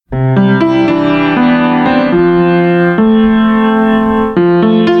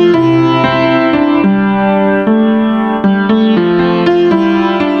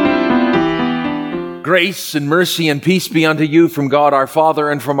Grace and mercy and peace be unto you from God our Father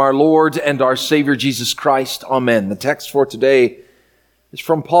and from our Lord and our Savior Jesus Christ. Amen. The text for today is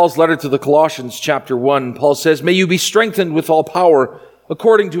from Paul's letter to the Colossians, chapter 1. Paul says, "May you be strengthened with all power,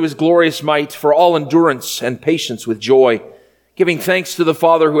 according to his glorious might, for all endurance and patience with joy, giving thanks to the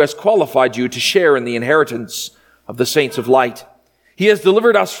Father who has qualified you to share in the inheritance of the saints of light. He has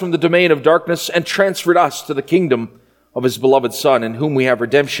delivered us from the domain of darkness and transferred us to the kingdom of his beloved Son, in whom we have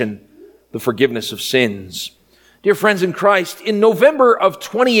redemption, the forgiveness of sins." Dear friends in Christ, in November of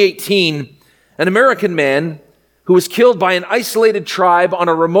 2018, an American man who was killed by an isolated tribe on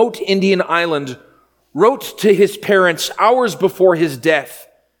a remote Indian island wrote to his parents hours before his death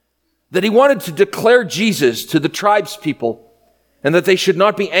that he wanted to declare Jesus to the tribe's people and that they should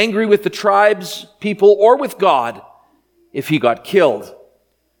not be angry with the tribe's people or with God if he got killed.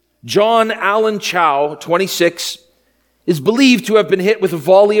 John Allen Chow, 26, is believed to have been hit with a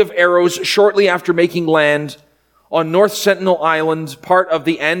volley of arrows shortly after making land on North Sentinel Island, part of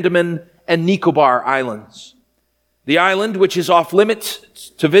the Andaman and Nicobar Islands. The island, which is off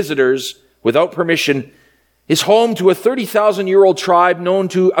limits to visitors without permission, is home to a 30,000-year-old tribe known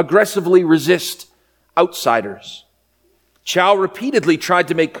to aggressively resist outsiders. Chow repeatedly tried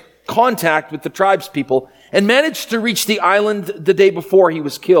to make contact with the tribe's people and managed to reach the island the day before he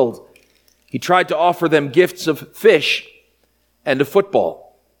was killed. He tried to offer them gifts of fish and a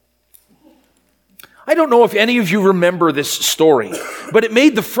football. I don't know if any of you remember this story, but it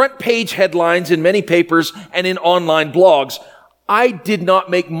made the front page headlines in many papers and in online blogs. I did not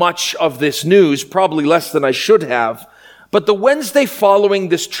make much of this news, probably less than I should have, but the Wednesday following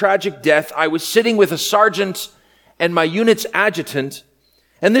this tragic death, I was sitting with a sergeant and my unit's adjutant,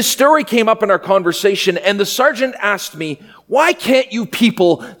 and this story came up in our conversation, and the sergeant asked me, "Why can't you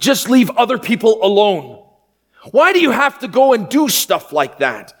people just leave other people alone? Why do you have to go and do stuff like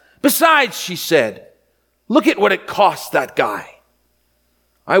that? Besides," she said, "look at what it cost that guy."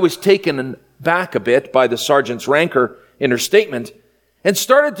 I was taken back a bit by the sergeant's rancor in her statement and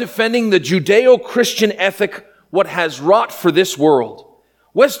started defending the Judeo-Christian ethic, what has wrought for this world.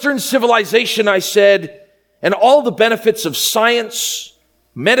 Western civilization, I said, and all the benefits of science,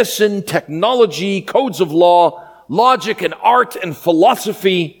 medicine, technology, codes of law, logic and art and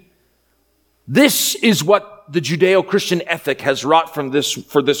philosophy. This is what the Judeo-Christian ethic has wrought for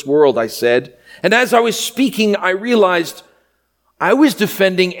this world, I said. And as I was speaking, I realized I was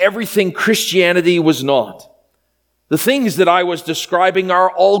defending everything Christianity was not. The things that I was describing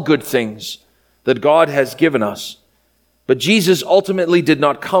are all good things that God has given us. But Jesus ultimately did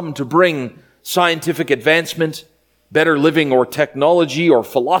not come to bring scientific advancement, better living, or technology, or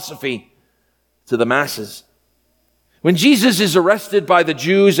philosophy to the masses. When Jesus is arrested by the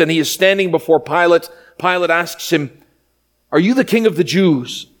Jews and he is standing before Pilate, Pilate asks him, "Are you the king of the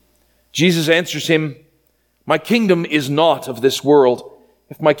Jews?" Jesus answers him, "My kingdom is not of this world.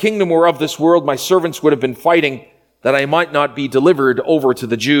 If my kingdom were of this world, my servants would have been fighting that I might not be delivered over to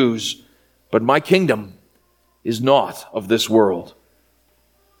the Jews. But my kingdom is not of this world."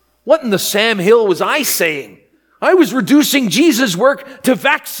 What in the Sam Hill was I saying? I was reducing Jesus' work to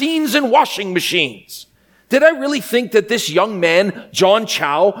vaccines and washing machines. Did I really think that this young man, John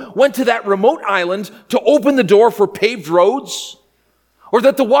Chow, went to that remote island to open the door for paved roads? Or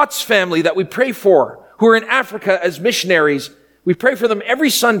that the Watts family that we pray for, who are in Africa as missionaries, we pray for them every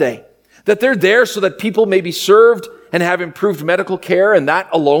Sunday, that they're there so that people may be served and have improved medical care, and that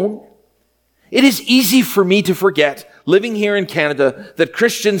alone? It is easy for me to forget, living here in Canada, that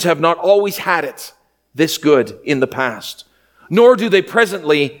Christians have not always had it this good in the past, nor do they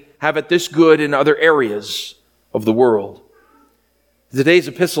presently have it this good in other areas of the world. Today's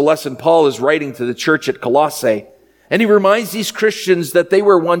epistle lesson, Paul is writing to the church at Colossae, and he reminds these Christians that they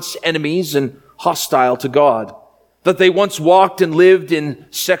were once enemies and hostile to God, that they once walked and lived in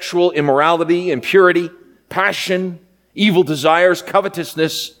sexual immorality, impurity, passion, evil desires,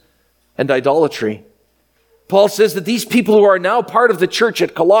 covetousness, and idolatry. Paul says that these people who are now part of the church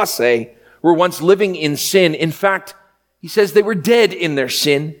at Colossae were once living in sin. In fact, he says they were dead in their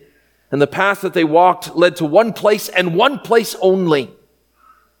sin, and the path that they walked led to one place and one place only: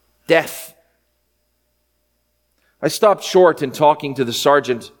 death. I stopped short in talking to the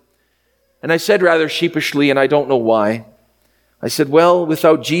sergeant, and I said rather sheepishly, and I don't know why, I said, "Well,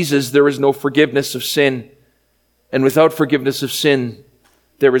 without Jesus, there is no forgiveness of sin, and without forgiveness of sin,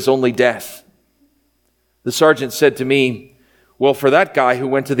 there is only death." The sergeant said to me, "Well, for that guy who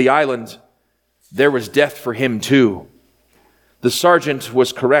went to the island, there was death for him too." The sergeant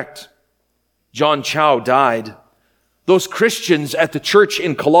was correct. John Chow died. Those Christians at the church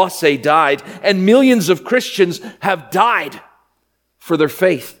in Colossae died, and millions of Christians have died for their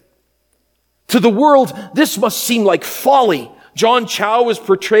faith. To the world, this must seem like folly. John Chau is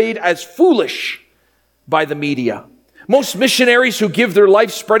portrayed as foolish by the media. Most missionaries who give their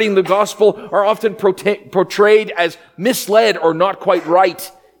life spreading the gospel are often portrayed as misled or not quite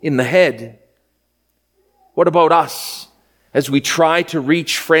right in the head. What about us as we try to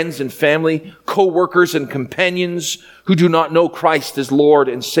reach friends and family, co-workers and companions who do not know Christ as Lord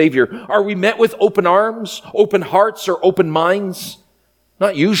and Savior? Are we met with open arms, open hearts, or open minds?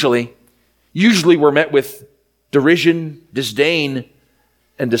 Not usually. Usually we're met with derision, disdain,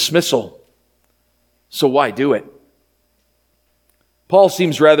 and dismissal. So why do it? Paul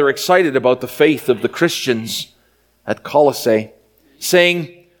seems rather excited about the faith of the Christians at Colossae,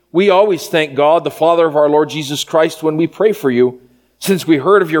 saying, "We always thank God, the Father of our Lord Jesus Christ, when we pray for you, since we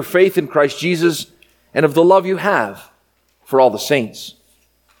heard of your faith in Christ Jesus and of the love you have for all the saints."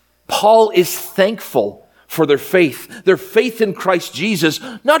 Paul is thankful for their faith in Christ Jesus,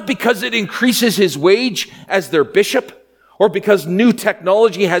 not because it increases his wage as their bishop or because new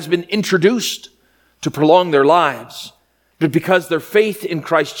technology has been introduced to prolong their lives, but because their faith in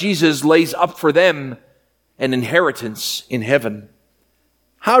Christ Jesus lays up for them an inheritance in heaven.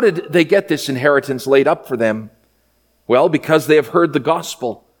 How did they get this inheritance laid up for them? Well, because they have heard the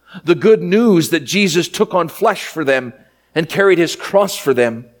gospel, the good news that Jesus took on flesh for them and carried his cross for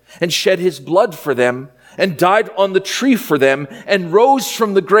them and shed his blood for them and died on the tree for them and rose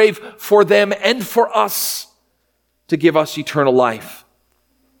from the grave for them and for us to give us eternal life.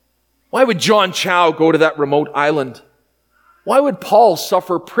 Why would John Chau go to that remote island? Why would Paul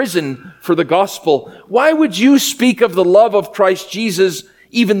suffer prison for the gospel? Why would you speak of the love of Christ Jesus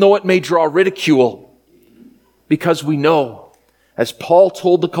even though it may draw ridicule? Because we know, as Paul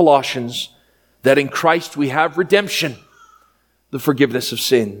told the Colossians, that in Christ we have redemption, the forgiveness of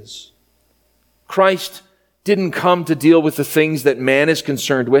sins. Christ didn't come to deal with the things that man is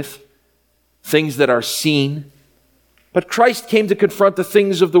concerned with, things that are seen, but Christ came to confront the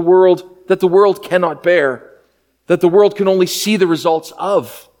things of the world that the world cannot bear, that the world can only see the results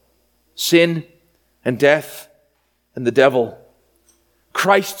of: sin and death and the devil.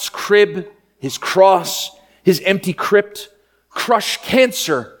 Christ's crib, his cross, his empty crypt crush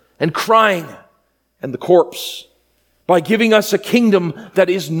cancer and crying and the corpse by giving us a kingdom that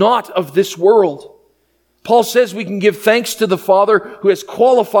is not of this world. Paul says we can give thanks to the Father who has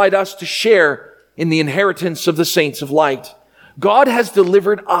qualified us to share in the inheritance of the saints of light. God has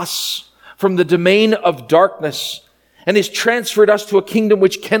delivered us from the domain of darkness and has transferred us to a kingdom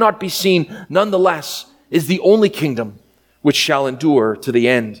which cannot be seen, nonetheless is the only kingdom which shall endure to the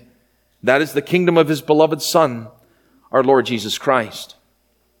end. That is the kingdom of his beloved Son, our Lord Jesus Christ.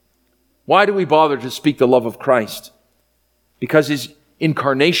 Why do we bother to speak the love of Christ? Because his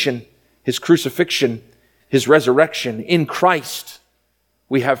incarnation, his crucifixion, his resurrection, in Christ,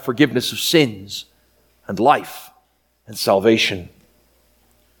 we have forgiveness of sins and life and salvation.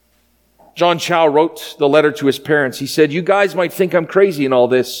 John Chau wrote the letter to his parents. He said, "You guys might think I'm crazy in all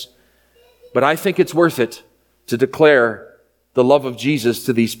this, but I think it's worth it to declare the love of Jesus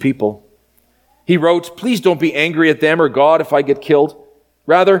to these people." He wrote, "Please don't be angry at them or God if I get killed.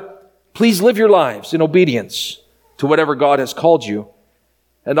 Rather, please live your lives in obedience to whatever God has called you,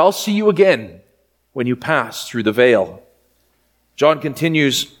 and I'll see you again when you pass through the veil." John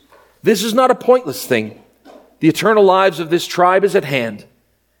continues, "This is not a pointless thing. The eternal lives of this tribe is at hand,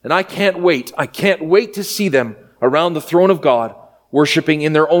 and I can't wait to see them around the throne of God, worshiping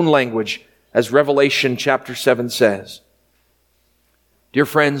in their own language, as Revelation chapter 7 says." Dear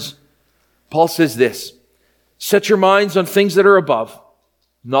friends, Paul says this: "Set your minds on things that are above,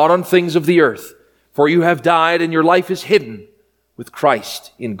 not on things of the earth, for you have died and your life is hidden with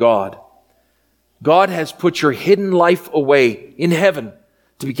Christ in God." God has put your hidden life away in heaven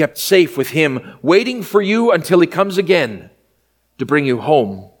to be kept safe with him, waiting for you until he comes again to bring you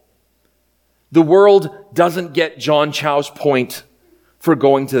home. The world doesn't get John Chau's point for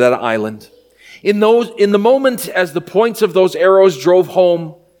going to that island. In the moment as the points of those arrows drove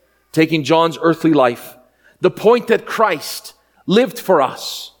home, taking John's earthly life, the point that Christ lived for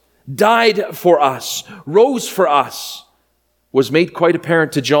us, died for us, rose for us, was made quite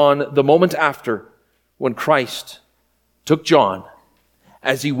apparent to John the moment after, when Christ took John,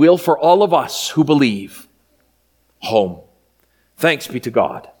 as he will for all of us who believe, home. Thanks be to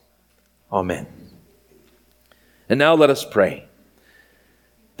God. Amen. And now let us pray.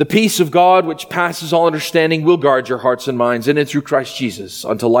 The peace of God, which passes all understanding, will guard your hearts and minds in and through Christ Jesus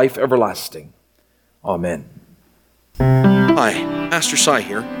unto life everlasting. Amen. Hi, Pastor Cy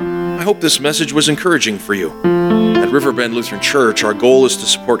here. I hope this message was encouraging for you. At Riverbend Lutheran Church, our goal is to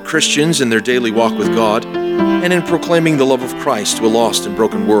support Christians in their daily walk with God and in proclaiming the love of Christ to a lost and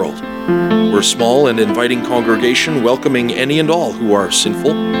broken world. We're a small and inviting congregation welcoming any and all who are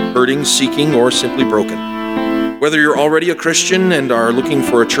sinful, hurting, seeking, or simply broken. Whether you're already a Christian and are looking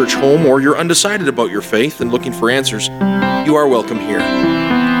for a church home, or you're undecided about your faith and looking for answers, you are welcome here.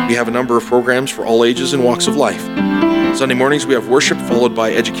 We have a number of programs for all ages and walks of life. Sunday mornings we have worship followed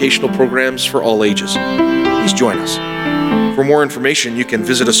by educational programs for all ages. Please join us. For more information, you can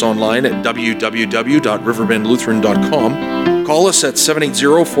visit us online at www.riverbendlutheran.com, call us at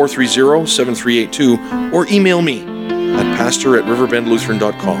 780-430-7382, or email me at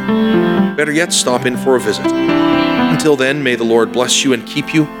pastor@riverbendlutheran.com. Better yet, stop in for a visit. Until then, may the Lord bless you and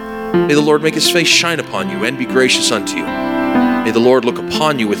keep you. May the Lord make his face shine upon you and be gracious unto you. May the Lord look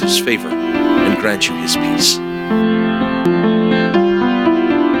upon you with his favor and grant you his peace.